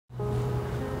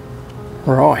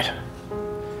Right,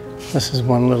 this is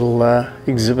one little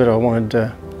exhibit I wanted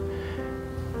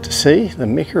to see, the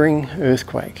Meckering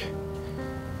earthquake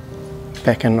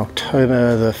back in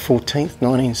October the 14th,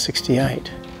 1968.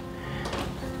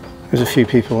 There was a few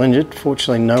people injured.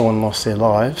 Fortunately no one lost their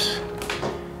lives.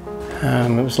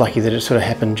 It was lucky that it sort of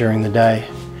happened during the day,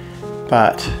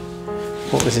 but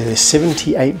what was there? There's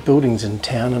 78 buildings in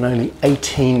town and only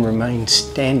 18 remain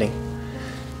standing.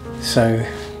 So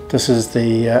this is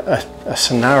the a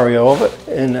scenario of it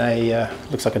in a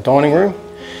looks like a dining room.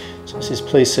 So it says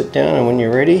please sit down, and when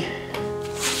you're ready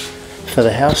for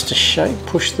the house to shake,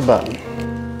 push the button.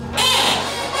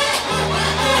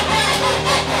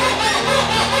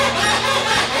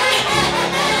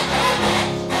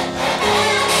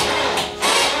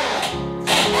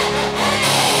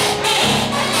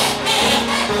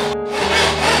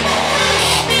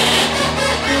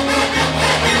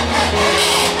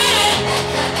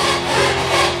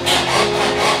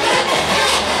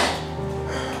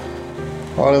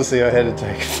 Honestly, I had to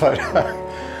take a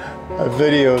photo, a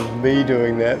video of me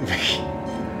doing that.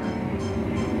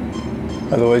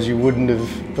 Otherwise you wouldn't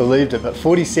have believed it, but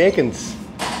 40 seconds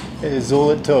is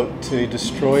all it took to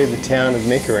destroy the town of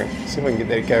Meckering. See if I can get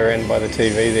that to go around by the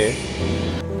TV there.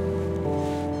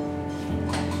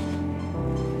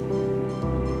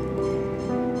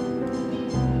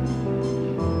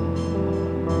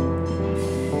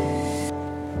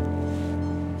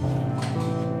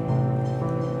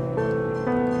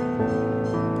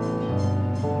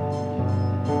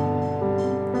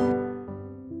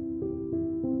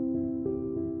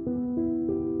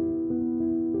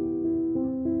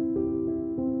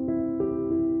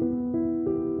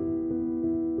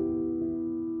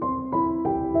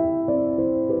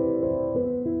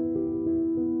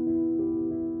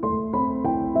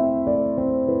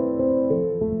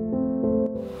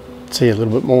 See a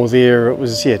little bit more there. It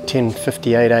was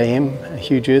 10:58 a.m. a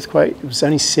huge earthquake. It was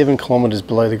only 7 kilometers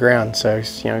below the ground, so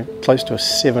close to a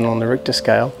 7 on the Richter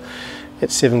scale. At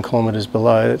 7 kilometers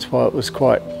below, that's why it was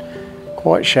quite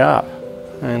sharp.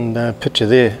 And the picture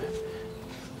there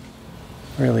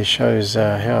really shows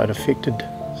how it affected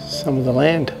some of the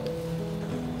land.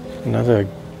 Another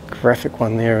graphic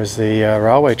one there is the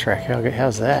railway track.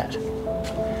 How's that?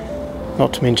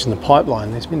 Not to mention the pipeline.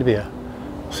 There's meant to be a,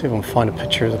 see if I can find a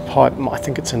picture of the pipe. I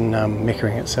think it's in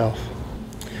Meckering itself.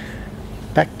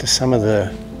 Back to some of the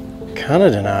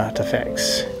Canadian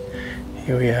artefacts.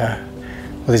 Here we are.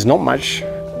 Well, there's not much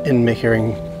in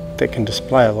Meckering that can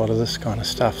display a lot of this kind of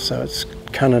stuff, so it's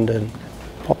Canada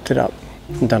popped it up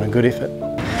and done a good effort.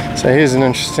 So here's an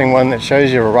interesting one that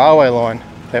shows you a railway line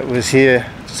that was here,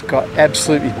 just got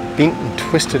absolutely bent and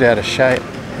twisted out of shape.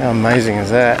 How amazing is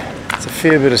that? It's a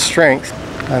fair bit of strength.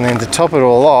 And then to top it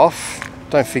all off,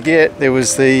 don't forget there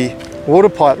was the water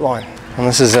pipeline, and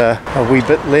this is a wee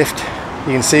bit left.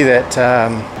 You can see that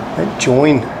that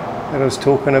join that I was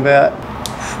talking about.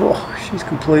 Oh, she's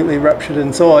completely ruptured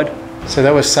inside. So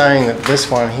they were saying that this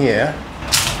one here,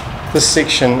 this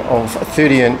section of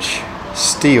 30-inch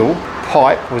steel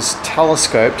pipe was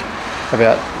telescoped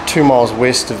about 2 miles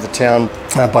west of the town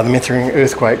by the Meckering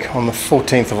earthquake on the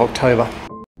 14th of October.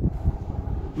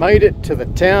 Made it to the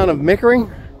town of Meckering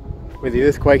where the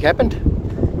earthquake happened.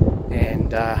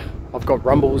 And I've got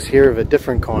rumbles here of a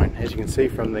different kind, as you can see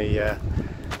from the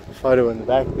photo in the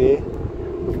back there.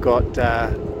 We've got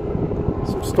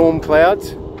some storm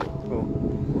clouds,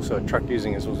 also a truck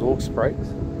using his exhaust brakes.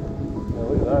 Oh,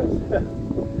 look at those.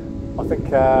 I think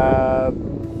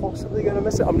possibly going to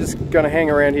miss it. I'm just going to hang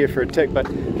around here for a tick, but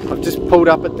I've just pulled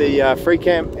up at the free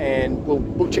camp, and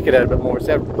we'll check it out a bit more. It's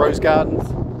out of Rose Gardens.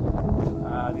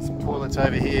 There's some toilets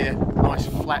over here, nice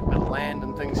flat bit of land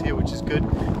and things here, which is good.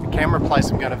 The camera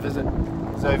place I'm going to visit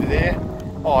is over there.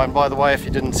 Oh, and by the way, if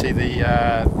you didn't see the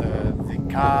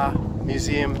car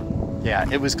museum, yeah,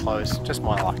 it was closed, just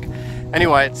my luck.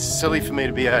 Anyway, it's silly for me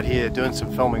to be out here doing some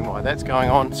filming while that's going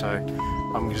on, so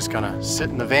I'm just going to sit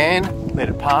in the van, let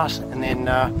it pass, and then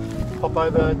pop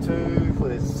over to, well,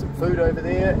 there's some food over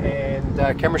there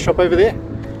and camera shop over there.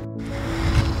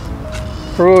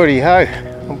 Righty ho.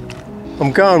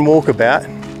 I'm going walkabout,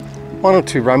 1 or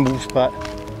 2 rumbles, but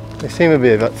they seem to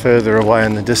be a bit further away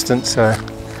in the distance, so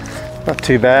not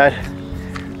too bad.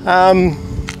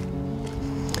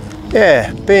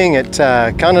 Yeah, being at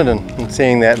Canada and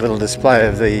seeing that little display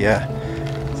of the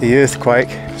earthquake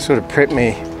sort of prepped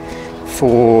me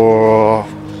for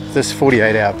this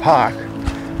 48-hour park,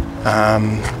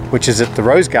 which is at the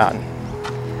Rose Garden.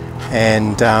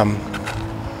 And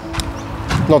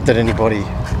not that anybody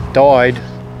died,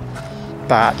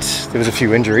 but there was a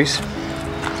few injuries.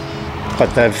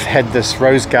 But they've had this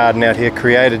rose garden out here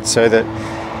created so that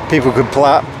people could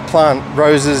plant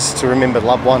roses to remember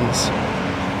loved ones.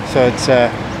 So it's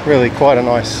really quite a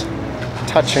nice,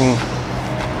 touching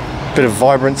bit of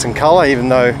vibrance and colour, even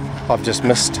though I've just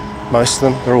missed most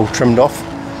of them. They're all trimmed off.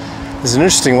 There's an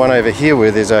interesting one over here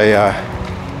where there's a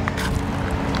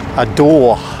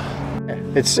door.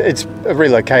 It's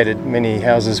relocated. Many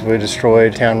houses were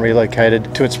destroyed, town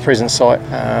relocated to its present site.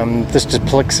 This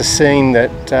depicts a scene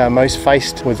that most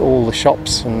faced, with all the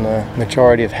shops and the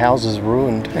majority of houses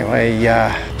ruined. Anyway,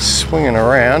 swinging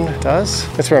around it does.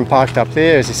 That's where I'm parked up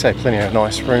there. As you say, plenty of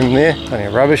nice room there, plenty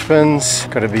of rubbish bins.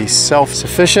 Got to be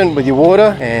self-sufficient with your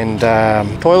water and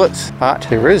toilets, but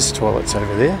there is toilets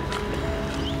over there.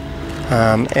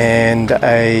 And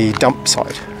a dump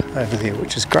site over there,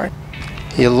 which is great.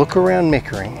 You look around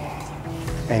Meckering,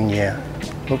 and yeah,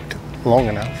 looked long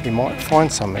enough, you might find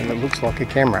something that looks like a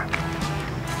camera.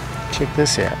 Check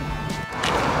this out.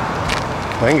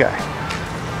 Bingo.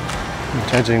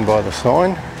 Judging by the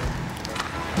sign,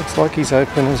 looks like he's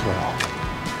open as well.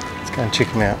 Let's go and check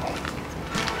him out.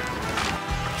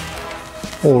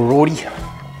 Alrighty,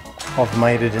 I've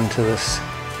made it into this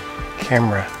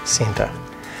camera centre.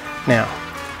 Now,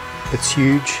 it's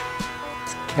huge,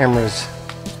 cameras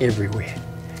everywhere.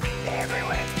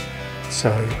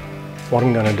 So what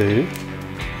I'm going to do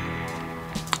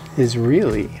is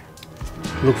really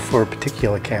look for a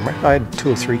particular camera. I had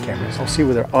 2 or 3 cameras. I'll see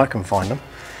whether I can find them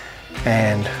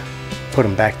and put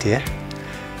them back to you.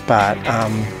 But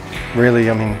really,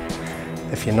 I mean,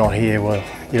 if you're not here, well,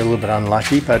 you're a little bit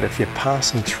unlucky. But if you're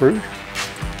passing through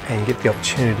and you get the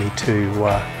opportunity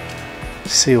to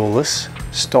see all this,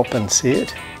 stop and see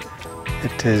it.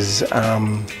 It is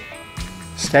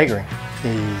staggering,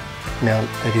 the amount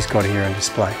that he's got here on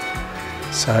display.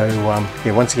 So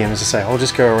yeah, once again, as I say, I'll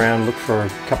just go around, look for a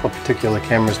couple of particular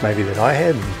cameras maybe that I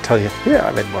had, and tell you, yeah,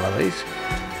 I've had one of these.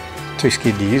 Too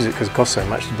scared to use it because it costs so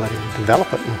much to bloody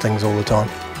develop it and things all the time.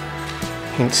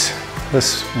 Hence,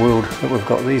 this world that we've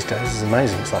got these days is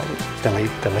amazing. It's like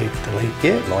delete, delete, delete.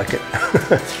 Yeah, like it.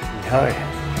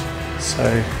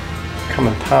 So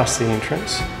coming past the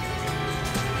entrance,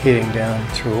 heading down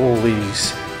through all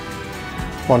these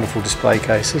wonderful display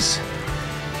cases,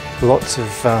 lots of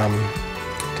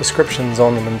descriptions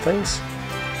on them and things,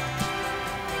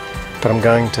 but I'm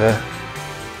going to,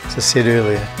 as I said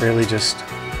earlier, really just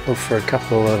look for a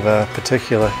couple of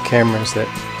particular cameras that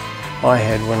I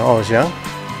had when I was young.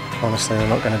 Honestly, they're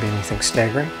not going to be anything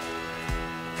staggering,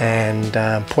 and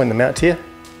point them out to you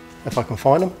if I can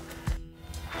find them.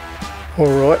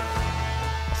 Alright,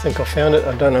 I think I found it.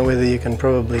 I don't know whether you can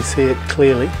probably see it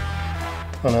clearly.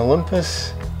 On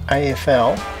Olympus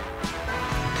AFL,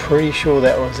 pretty sure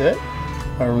that was it.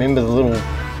 I remember the little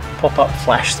pop-up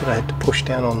flash that I had to push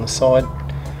down on the side.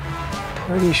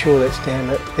 Pretty sure that's down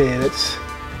there. It's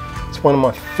one of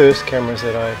my first cameras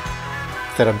that I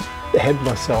had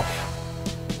myself.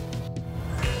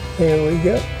 There we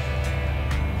go.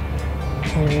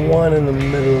 One in the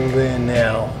middle there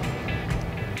now.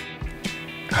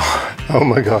 Oh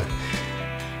my god.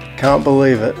 Can't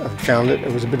believe it. I found it.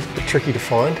 It was a bit tricky to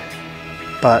find.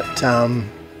 But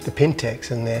the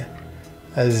Pentax in there,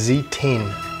 a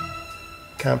Z10.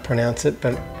 Can't pronounce it,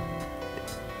 but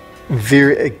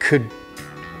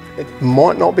it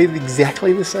might not be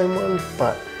exactly the same one,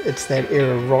 but it's that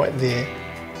era right there.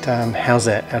 How's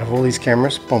that? Out of all these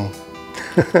cameras, boom.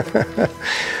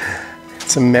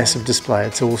 It's a massive display.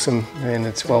 It's awesome, and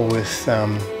it's well worth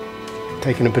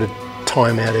taking a bit of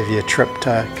time out of your trip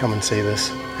to come and see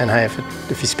this. And hey,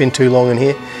 if you spend too long in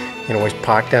here, you can always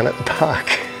park down at the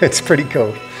park. It's pretty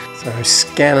cool. So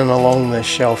scanning along the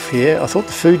shelf here, I thought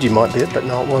the Fuji might be it, but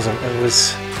no, it wasn't. It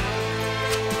was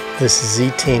this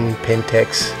Z10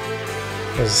 Pentax.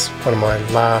 It was one of my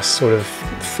last sort of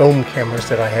film cameras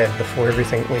that I had before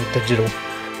everything went digital.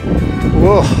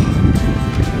 Whoa!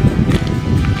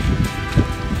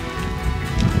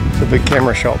 It's a big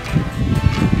camera shop.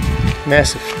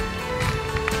 Massive.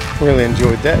 Really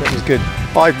enjoyed that. It was good.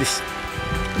 I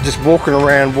just walking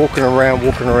around,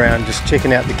 just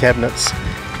checking out the cabinets.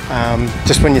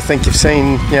 Just when you think you've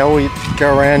seen, you know, you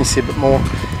go around, you see a bit more.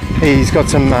 He's got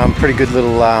some pretty good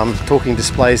little talking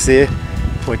displays there,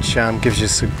 which gives you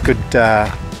some good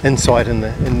insight in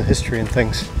the history and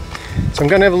things. So I'm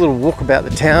going to have a little walk about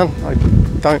the town. I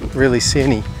don't really see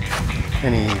any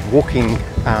walking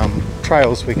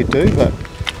trails we could do, but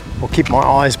we'll keep my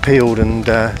eyes peeled and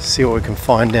see what we can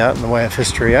find out in the way of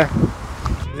history.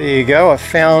 There you go, I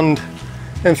found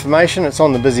information. It's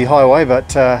on the busy highway, but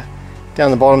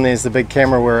down the bottom there's the big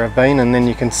camera where I've been, and then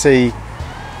you can see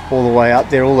all the way up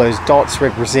there, all those dots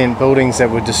represent buildings that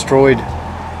were destroyed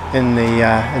in the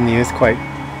earthquake.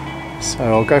 So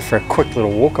I'll go for a quick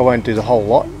little walk. I won't do the whole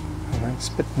lot. It's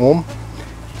a bit warm,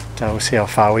 but we'll see how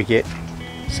far we get.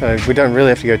 So we don't really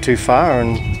have to go too far,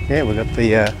 and yeah, we've got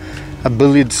the a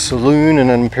billiard saloon and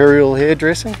an imperial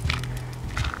hairdressing.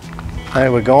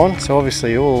 There we're gone. So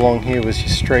obviously all along here was your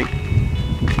street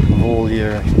of all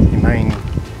your main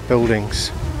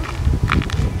buildings.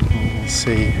 You can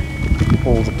see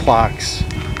all the plaques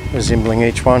resembling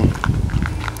each one.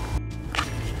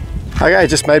 Okay, I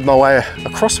just made my way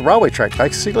across the railway track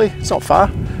basically. It's not far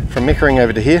from Meckering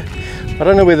over to here. I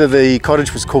don't know whether the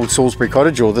cottage was called Salisbury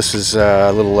Cottage or this is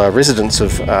a little residence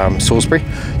of Salisbury.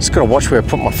 Just got to watch where I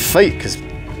put my feet because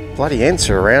bloody ants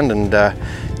are around, and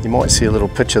you might see a little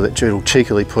picture that Joodle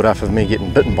cheekily put up of me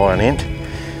getting bitten by an ant.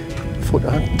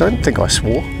 I don't think I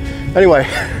swore. Anyway,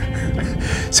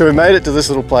 so we made it to this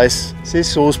little place. It says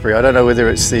Salisbury. I don't know whether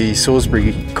it's the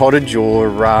Salisbury Cottage or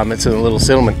it's in a little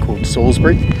settlement called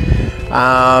Salisbury.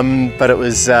 But it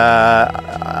was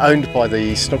owned by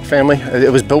the Snook family.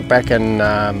 It was built back in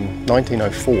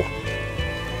 1904.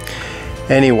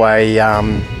 Anyway,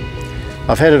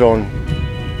 I've had it on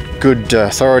good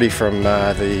authority from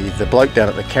the bloke down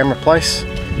at the camera place.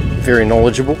 Very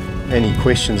knowledgeable. Any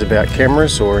questions about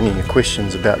cameras or any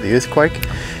questions about the earthquake,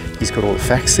 he's got all the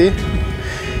facts there.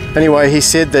 Anyway, he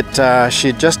said that she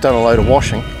had just done a load of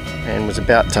washing and was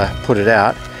about to put it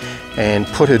out and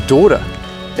put her daughter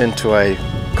into a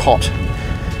cot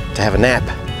to have a nap.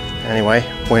 Anyway,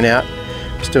 went out,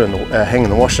 was doing hanging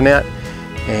the washing out,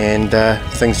 and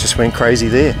things just went crazy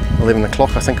there. 11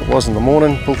 o'clock I think it was in the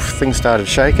morning, poof, things started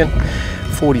shaking.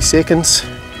 40 seconds,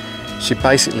 she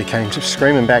basically came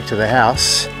screaming back to the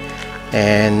house,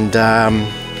 and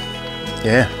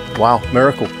yeah, wow,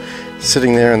 miracle.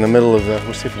 Sitting there in the middle of the,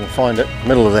 we'll see if we can find it,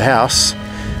 middle of the house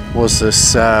was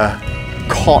this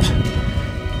cot.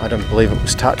 I don't believe it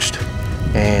was touched.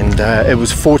 And it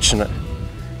was fortunate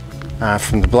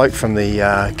from the bloke from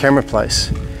the camera place,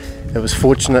 it was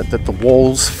fortunate that the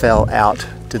walls fell out,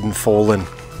 didn't fall in.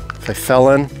 If they fell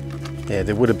in, yeah,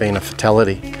 there would have been a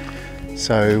fatality.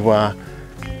 So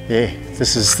yeah,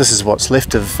 this is what's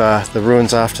left of the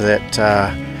ruins after that.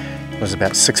 It was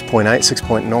about 6.8,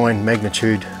 6.9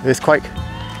 magnitude earthquake,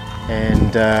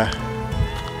 and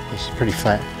it's pretty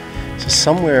flat. So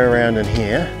somewhere around in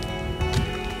here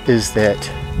is that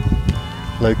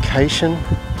location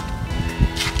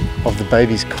of the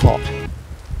baby's cot.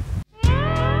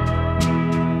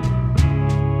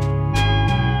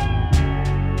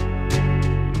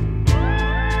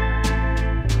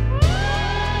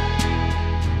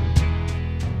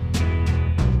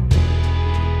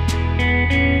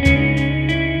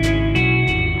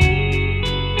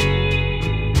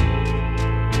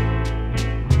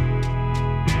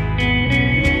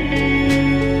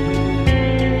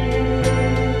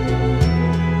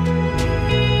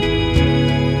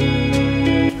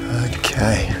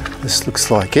 This looks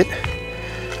like it.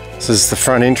 This is the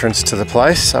front entrance to the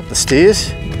place, up the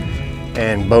stairs,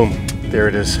 and boom, there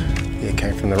it is. Yeah, it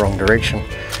came from the wrong direction.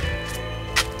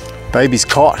 Baby's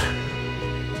cot,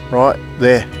 right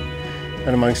there.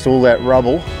 And amongst all that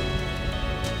rubble,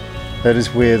 that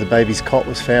is where the baby's cot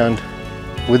was found,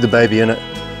 with the baby in it,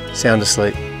 sound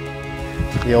asleep.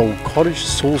 The old cottage,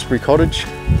 Salisbury Cottage,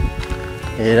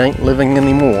 it ain't living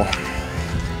anymore.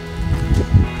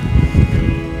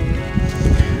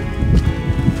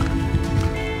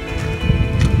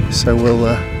 So we'll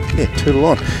yeah, tootle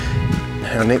on.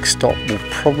 Our next stop will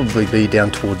probably be down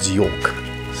towards York,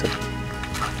 so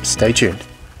stay tuned.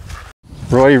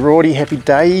 Righty, happy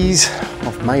days.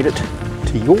 I've made it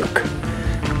to York.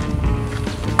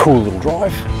 Cool little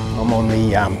drive. I'm on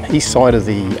the east side of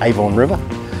the Avon River,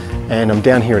 and I'm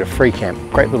down here at a free camp.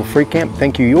 Great little free camp,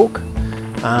 thank you York.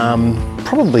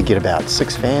 Probably get about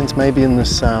 6 vans maybe in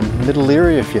this middle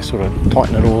area if you sort of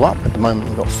tighten it all up. At the moment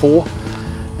we've got 4.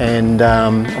 And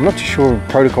I'm not too sure of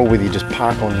protocol whether you just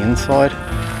park on the inside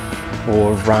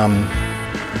or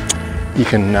you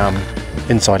can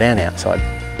inside and outside.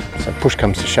 So push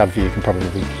comes to shove, you can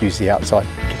probably use the outside.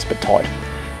 It gets a bit tight.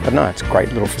 But no, it's a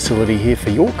great little facility here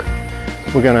for York.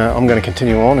 I'm gonna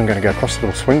continue on. I'm gonna go across the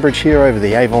little swing bridge here over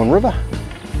the Avon River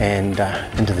and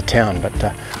into the town. But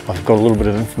I've got a little bit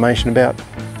of information about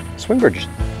swing bridges.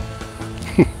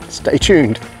 Stay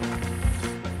tuned.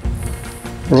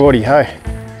 Righty ho.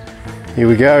 Here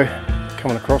we go,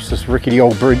 coming across this rickety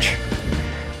old bridge.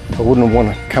 I wouldn't have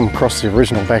wanted to come across the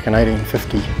original back in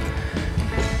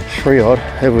 1853 odd.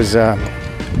 It was,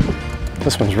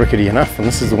 this one's rickety enough, and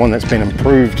this is the one that's been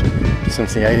improved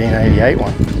since the 1888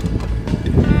 one,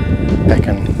 back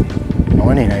in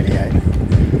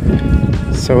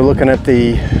 1988. So we're looking at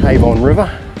the Avon River,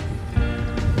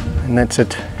 and that's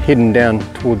it heading down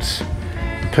towards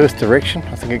Perth direction.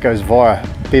 I think it goes via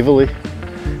Beverley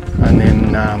and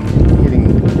then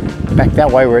heading back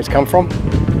that way where it's come from,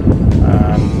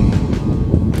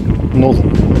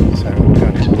 northern. So we're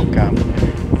going to look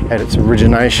at its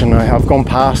origination. I've gone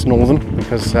past northern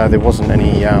because there wasn't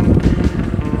any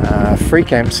free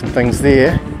camps and things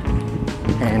there,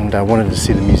 and I wanted to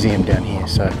see the museum down here.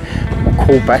 So we'll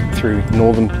call back through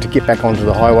northern to get back onto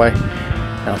the highway,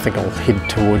 and I think I'll head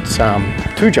towards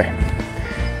Tujay.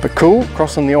 But cool,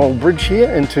 crossing the old bridge here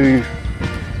into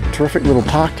terrific little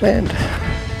parkland.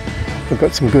 We've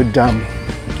got some good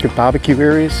good barbecue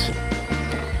areas.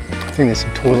 I think there's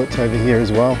some toilets over here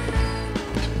as well.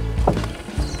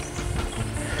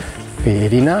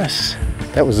 Very nice.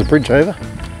 That was the bridge over.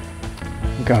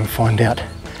 We'll go and find out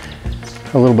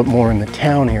a little bit more in the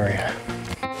town area.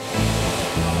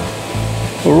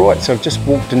 Alright, so I've just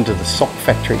walked into the sock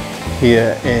factory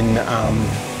here in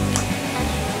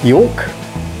York.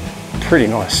 Pretty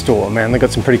nice store, man. They've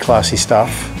got some pretty classy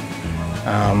stuff.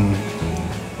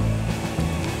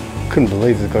 Couldn't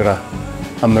believe they've got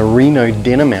a merino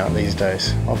denim out these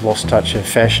days. I've lost touch of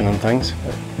fashion and things.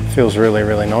 It feels really,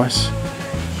 really nice.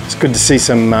 It's good to see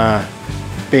some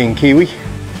being Kiwi.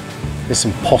 There's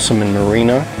some possum and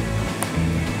merino.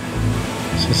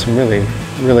 So some really,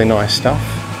 really nice stuff.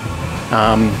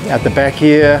 At the back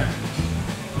here,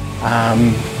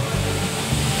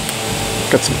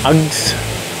 got some Uggs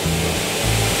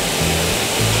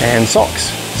and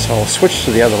socks. So I'll switch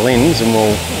to the other lens and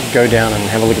we'll go down and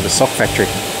have a look at the sock factory.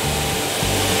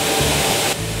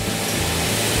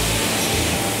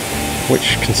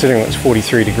 Which, considering it was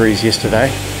 43 degrees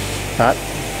yesterday, but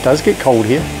it does get cold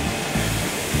here.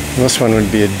 And this one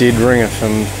would be a dead ringer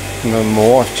from my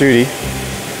wife Judy.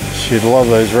 She'd love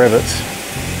those rabbits.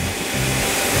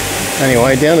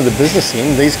 Anyway, down to the business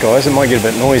end, these guys, it might get a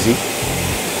bit noisy,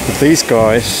 but these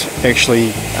guys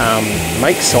actually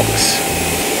make socks.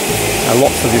 A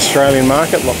lot for the Australian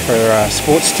market, a lot for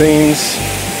sports teams,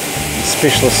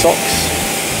 specialist socks.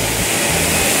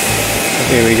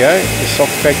 There we go, the sock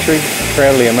factory,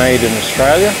 proudly made in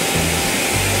Australia.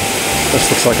 This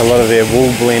looks like a lot of their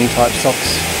wool blend type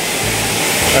socks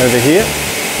over here.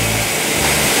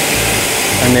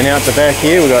 And then out the back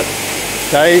here we've got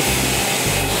Dave,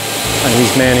 and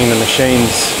he's manning the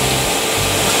machines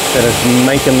that are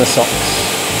making the socks.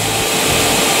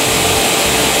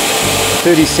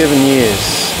 37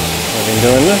 years I've been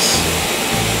doing this.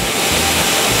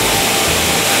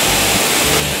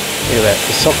 Look at that,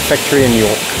 the sock factory in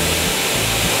York.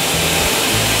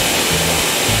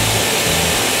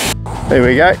 There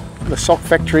we go, the sock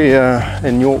factory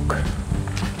in York.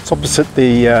 It's opposite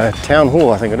the town hall,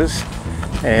 I think it is.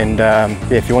 And yeah,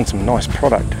 if you want some nice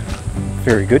product,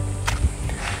 very good.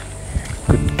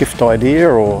 Good gift idea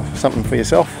or something for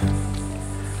yourself.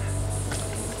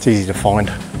 It's easy to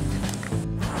find.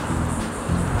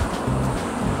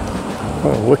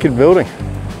 Oh, wicked building.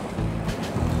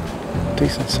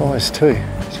 Decent size too,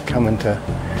 as you come into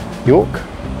York.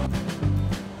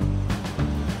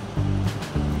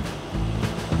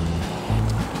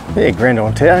 Yeah, grand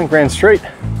old town, grand street.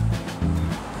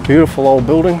 Beautiful old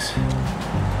buildings.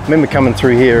 I remember coming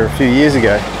through here a few years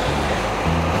ago,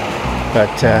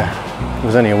 but it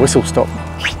was only a whistle stop.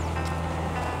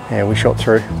 Yeah, we shot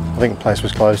through. I think the place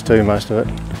was closed too, most of it.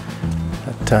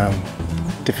 But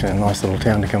definitely a nice little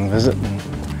town to come visit, and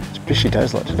especially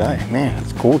days like today. Man,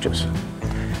 it's gorgeous.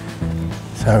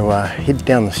 So head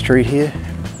down the street here,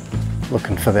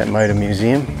 looking for that motor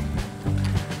museum.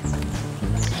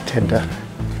 Just had to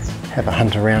have a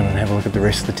hunt around and have a look at the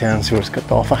rest of the town, see what it's got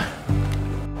to offer.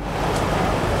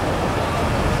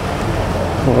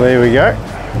 Well, there we go,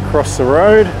 across the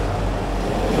road.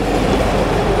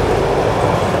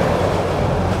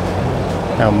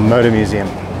 Our motor museum.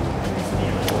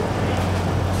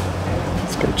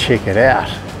 Let's go check it out.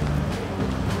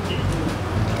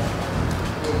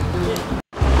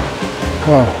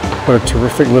 Wow, what a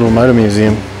terrific little motor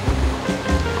museum.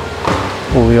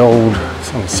 All the old,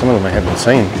 some of them I haven't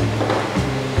seen.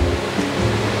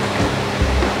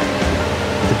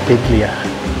 The Beglia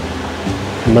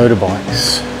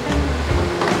motorbikes.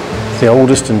 It's the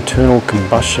oldest internal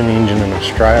combustion engine in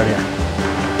Australia.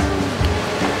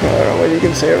 I don't know whether you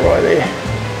can see it right there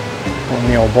on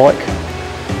the old bike.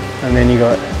 And then you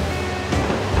got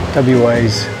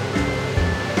WA's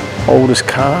oldest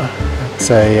car. It's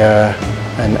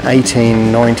an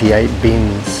 1898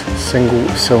 Benz single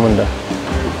cylinder.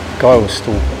 Guy was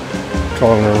still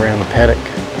driving around the paddock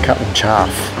cutting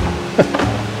chaff.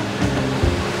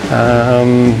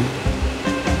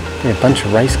 Yeah, a bunch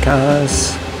of race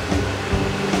cars,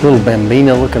 little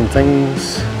Bambina looking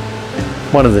things.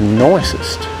 One of the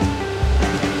nicest.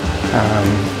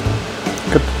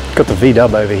 Got the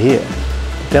V-dub over here,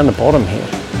 down the bottom here.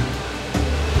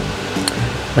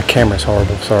 My camera's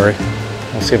horrible, sorry.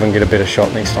 I'll see if I can get a better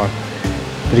shot next time.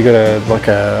 But you got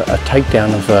a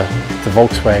takedown of the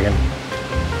Volkswagen.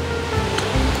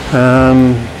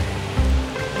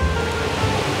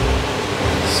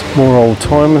 Some more old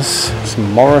timers,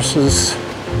 some Morrises,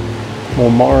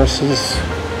 more Morrises.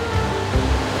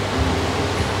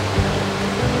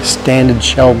 Standard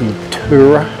Shelby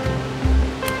Tourer,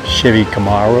 Chevy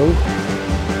Camaro.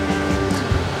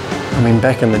 I mean,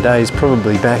 back in the days,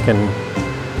 probably back in,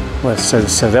 well, so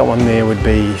that one there would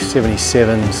be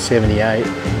 77, 78.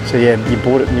 So yeah, you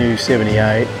bought it new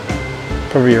 78,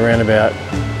 probably around about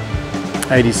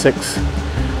 86,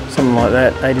 something like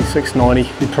that, 86, 90.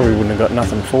 You probably wouldn't have got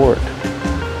nothing for it.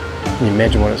 Can you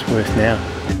imagine what it's worth now?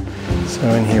 So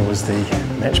in here was the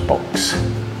Matchbox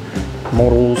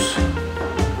models,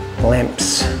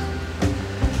 lamps,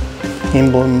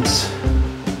 emblems.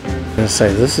 I'm going to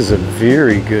say this is a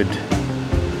very good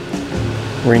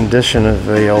rendition of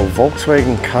the old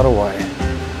Volkswagen Cutaway,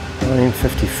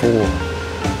 1954.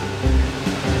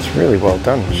 It's really well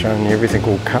done, showing you everything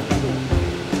all cut.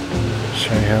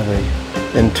 Show you how the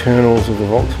internals of the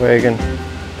Volkswagen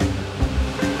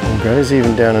all goes,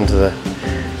 even down into the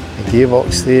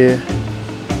gearbox there,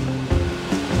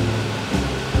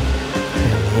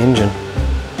 and the engine.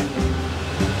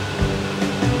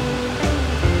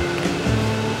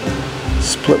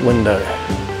 Split window.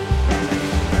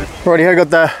 Righty, I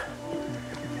got a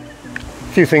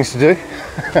few things to do.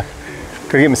 Got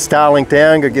to get my Starlink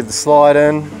down, got to get the slide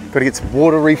in, got to get some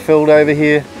water refilled over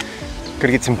here, got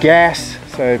to get some gas.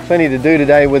 So plenty to do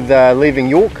today with leaving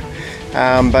York.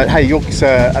 But hey, York's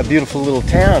a beautiful little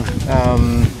town.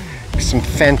 Some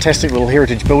fantastic little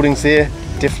heritage buildings there.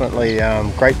 Definitely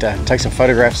great to take some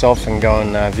photographs off and go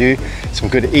and view. Some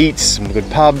good eats, some good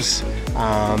pubs.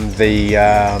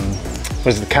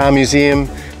 The car museum,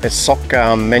 that sock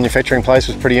manufacturing place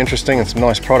was pretty interesting, and some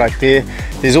nice product there.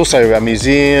 There's also a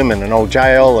museum and an old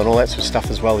jail and all that sort of stuff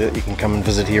as well that you can come and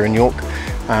visit here in York.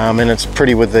 And it's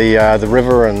pretty with the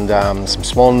river and some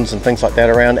swans and things like that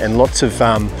around, and lots of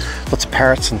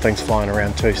parrots and things flying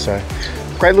around too. So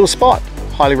great little spot,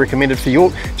 highly recommended for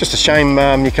York. Just a shame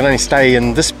you can only stay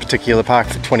in this particular park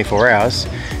for 24 hours.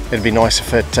 It'd be nice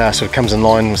if it sort of comes in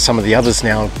line with some of the others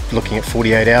now, looking at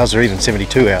 48 hours or even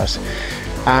 72 hours.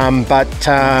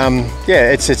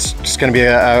 Yeah, it's just going to be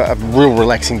a real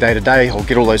relaxing day today. I'll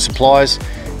get all those supplies,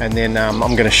 and then I'm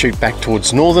going to shoot back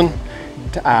towards Northern,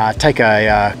 take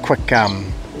a quick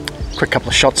couple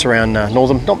of shots around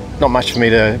Northern. Not much for me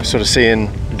to sort of see and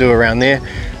do around there,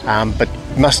 but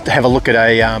must have a look at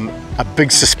a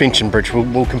big suspension bridge.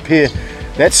 We'll compare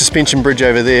that suspension bridge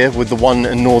over there with the one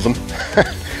in Northern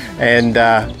and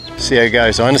see how it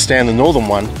goes. I understand the Northern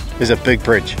one is a big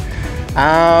bridge.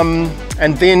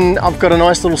 And then I've got a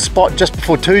nice little spot just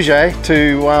before Tuesday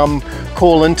to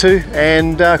call into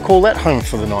and call that home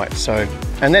for the night. So,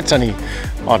 and that's only,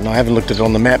 I don't know, I haven't looked at it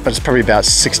on the map, but it's probably about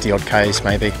 60 odd Ks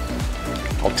maybe.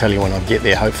 I'll tell you when I get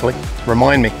there, hopefully.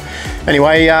 Remind me.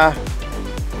 Anyway,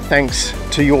 thanks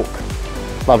to York.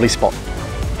 Lovely spot.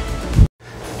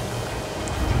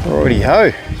 Alrighty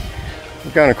ho.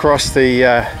 We're going across the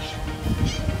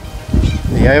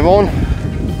Avon.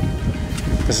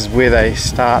 This is where they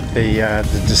start the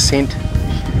descent,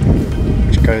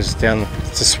 which goes down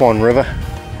the Swan River,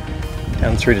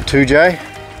 down through to 2J.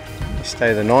 They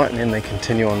stay the night and then they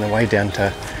continue on their way down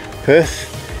to Perth,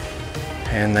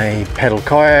 and they paddle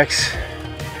kayaks.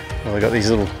 Well, they've got these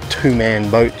little two-man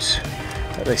boats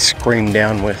that they scream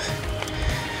down with.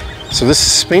 So this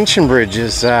suspension bridge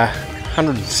is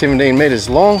 117 meters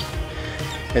long.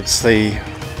 It's the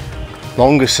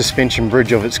longest suspension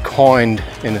bridge of its kind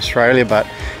in Australia, but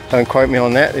don't quote me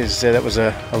on that. That was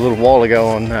a little while ago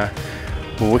on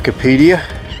Wikipedia,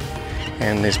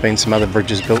 and there's been some other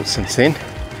bridges built since then.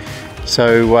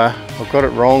 So I got it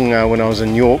wrong when I was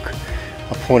in York.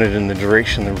 I pointed in the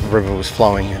direction the river was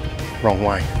flowing the wrong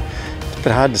way. It's a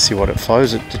bit hard to see what it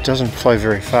flows. It doesn't flow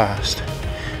very fast,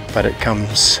 but it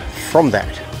comes from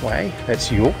that way.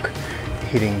 That's York,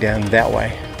 heading down that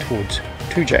way towards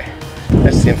 2J.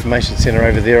 That's the information centre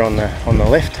over there on the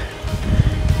left,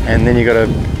 and then you've got a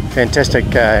fantastic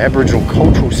Aboriginal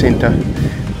Cultural Centre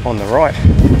on the right.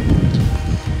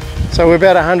 So we're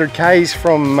about 100 Ks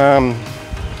from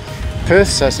Perth,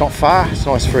 so it's not far. It's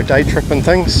nice for a day trip and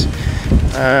things.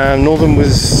 Northern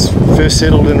was first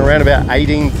settled in around about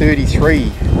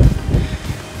 1833.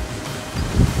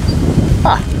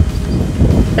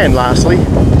 And lastly,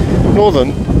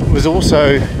 Northern was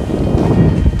also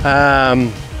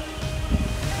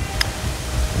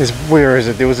where is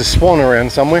it? There was a swan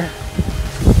around somewhere.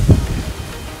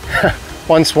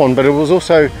 one swan, but there was lots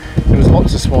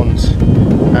of swans.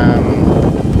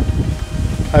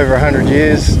 Over 100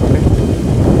 years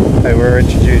they were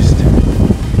introduced.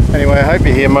 Anyway, I hope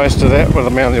you hear most of that with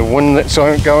the amount of wind that's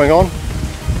going on.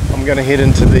 I'm going to head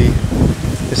into the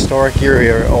historic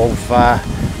area of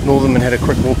Northam and had a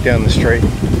quick walk down the street.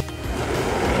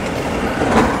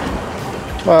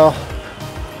 Well,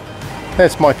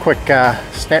 that's my quick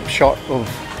snapshot of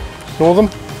Northam.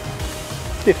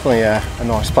 Definitely a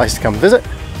nice place to come visit.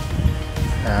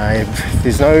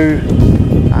 There's no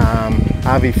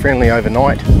RV friendly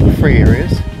overnight free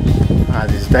areas.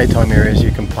 There's daytime areas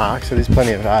you can park, so there's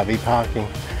plenty of RV parking,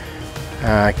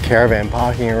 caravan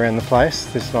parking around the place.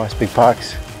 There's nice big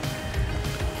parks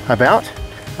about.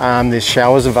 There's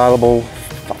showers available,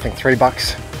 I think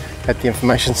 $3 at the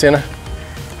information centre,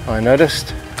 I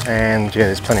noticed. And yeah,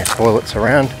 there's plenty of toilets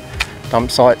around, dump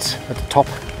sites at the top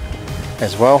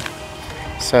as well.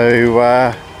 So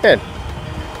yeah,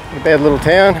 a bad little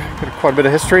town, got quite a bit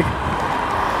of history.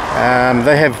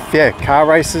 They have car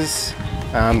races,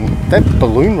 they have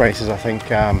balloon races I think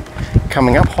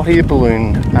coming up, hot air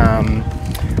balloon. I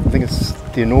think it's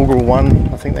the inaugural one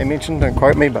I think they mentioned, don't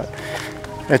quote me, but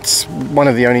it's one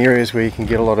of the only areas where you can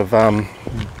get a lot of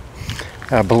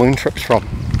balloon trips from.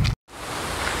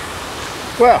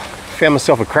 Well, found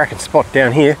myself a cracking spot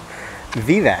down here,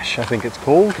 Vivash I think it's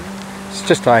called. It's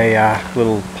just a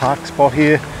little park spot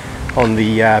here on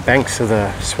the banks of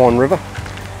the Swan River,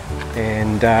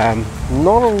 and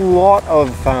not a lot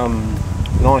of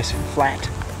nice flat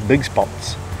big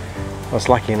spots. I was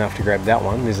lucky enough to grab that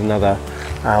one. There's another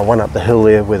one up the hill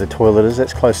there where the toilet is,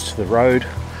 that's close to the road.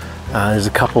 There's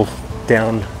a couple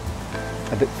down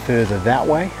a bit further that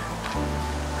way,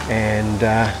 and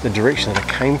the direction that I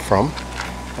came from,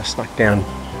 I snuck down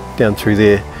through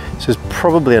there, so there's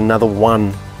probably another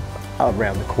one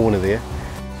around the corner there.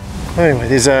 Anyway,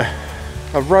 there's a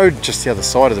road just the other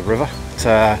side of the river. It's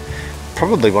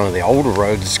probably one of the older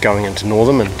roads going into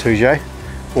Northam and Tujay,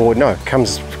 or no, it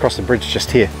comes across the bridge just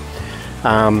here,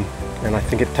 and I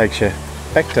think it takes you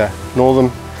back to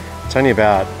Northam. It's only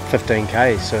about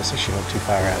 15k, so it's actually not too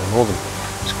far out of Northam.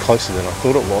 It's closer than I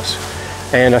thought it was.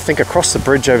 And I think across the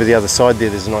bridge over the other side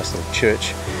there's a nice little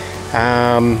church.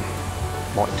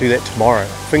 Might do that tomorrow.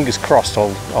 Fingers crossed.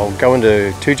 I'll go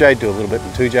into Tujay, do a little bit in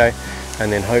Tujay, and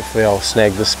then hopefully I'll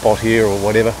snag this spot here or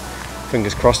whatever.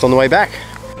 Fingers crossed on the way back.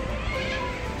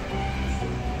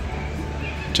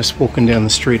 Just walking down the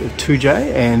street of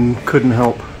Tujay and couldn't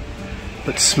help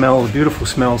but smell the beautiful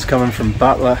smells coming from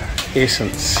Butler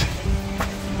Essence.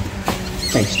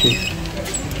 Thanks, Chief.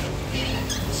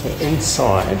 So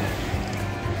inside,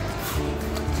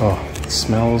 oh, it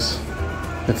smells,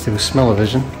 if there was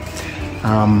smell-o-vision,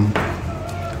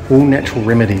 all natural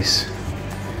remedies.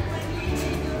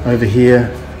 Over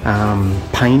here,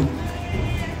 pain.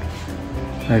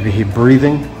 Over here,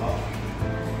 breathing.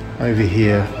 Over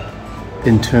here,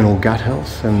 internal gut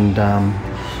health and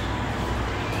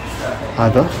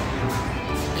other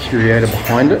curator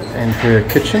behind it, and her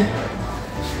kitchen.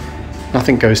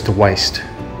 Nothing goes to waste.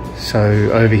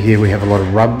 So over here we have a lot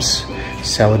of rubs,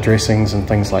 salad dressings and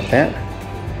things like that,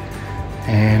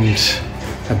 and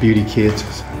a beauty care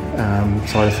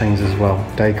side of things as well.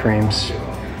 Day creams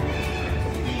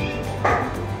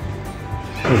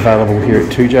available here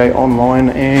at Tujay online,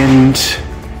 and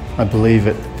I believe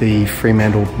at the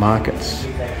Fremantle markets.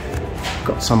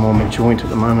 Got some on my joint at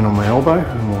the moment on my elbow,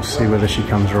 and we'll see whether she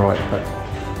comes right, but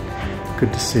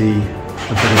good to see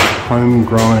a bit of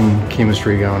homegrown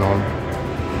chemistry going on.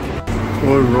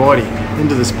 Alrighty,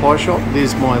 into this pie shop.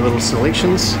 There's my little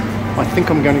selections. I think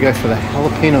I'm going to go for the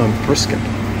jalapeno and brisket.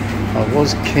 I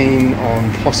was keen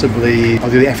on possibly,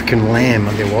 I'll do the African lamb,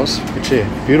 there was, but yeah,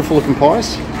 beautiful looking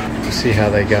pies. We'll see how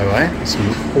they go, eh? Some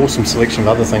awesome selection of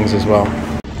other things as well.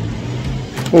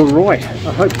 Alright,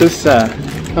 I hope this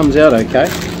comes out okay.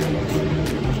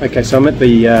 Okay, so I'm at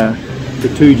the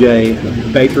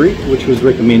Tujay bakery, which was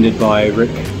recommended by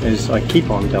Rick, as I keep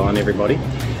on telling everybody,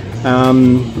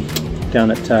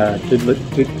 down at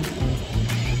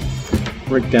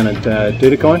Rick down at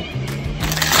Dudakine,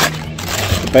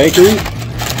 the bakery,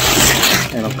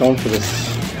 and I've gone for this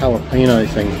jalapeno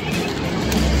thing.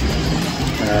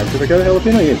 Did I go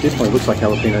jalapeno? Yeah, it definitely looks like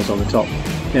jalapenos on the top.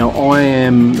 Now I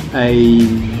am a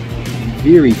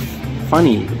very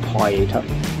funny pie eater.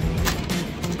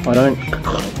 I don't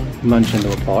munch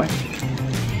into a pie.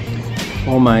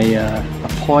 I'm a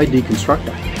pie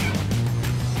deconstructor.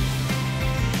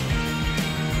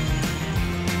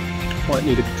 Might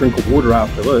need a drink of water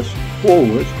after this. Whoa,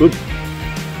 that's good.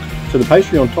 So the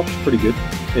pastry on top is pretty good.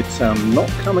 It's not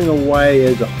coming away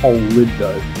as a whole lid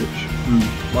though, which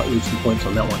might lose some points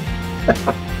on that one.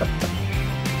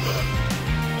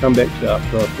 come back to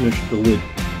after I finished the lid.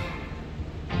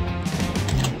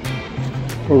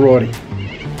 Alrighty,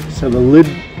 so the lid,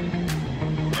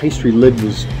 pastry lid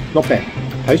was not bad.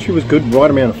 Pastry was good,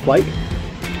 right amount of flake.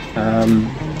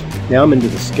 Now I'm into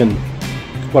the skin,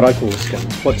 what I call the skin.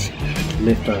 It's what's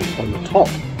left on the top,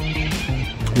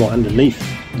 well underneath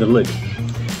the lid.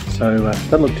 So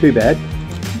doesn't look too bad.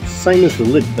 Same as the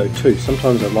lid though too.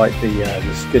 Sometimes I like the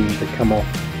skin to come off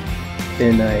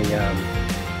in a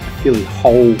fairly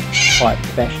whole type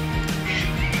fashion.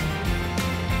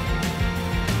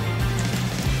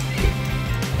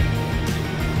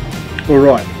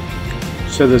 Alright,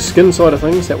 so the skin side of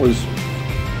things, that was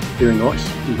very nice.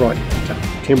 Right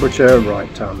temperature, right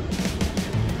sort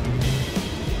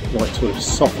of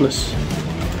softness.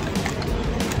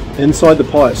 Inside the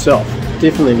pie itself,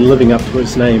 definitely living up to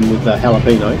its name with the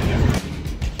jalapeno.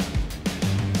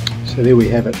 So there we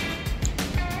have it.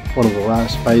 One of the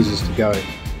last phases to go.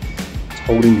 It's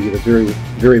holding together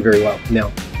very well.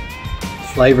 Now, the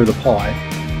flavour of the pie,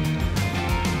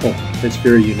 oh, that's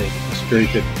very unique. It's very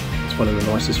good. It's one of the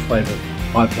nicest flavour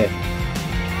I've had.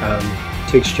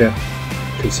 Texture,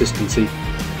 consistency,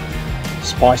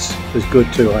 spice is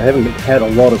good too. I haven't had a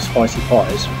lot of spicy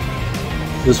pies.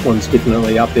 This one's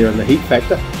definitely up there in the heat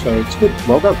factor, so it's good.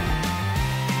 Well done.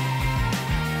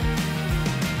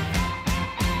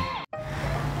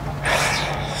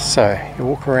 So you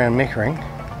walk around Meckering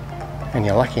and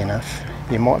you're lucky enough,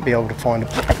 you might be able to find a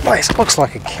place. It looks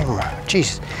like a camera.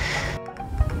 Jeez.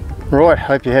 Right,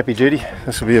 hope you're happy duty.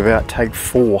 This will be about take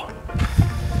 4.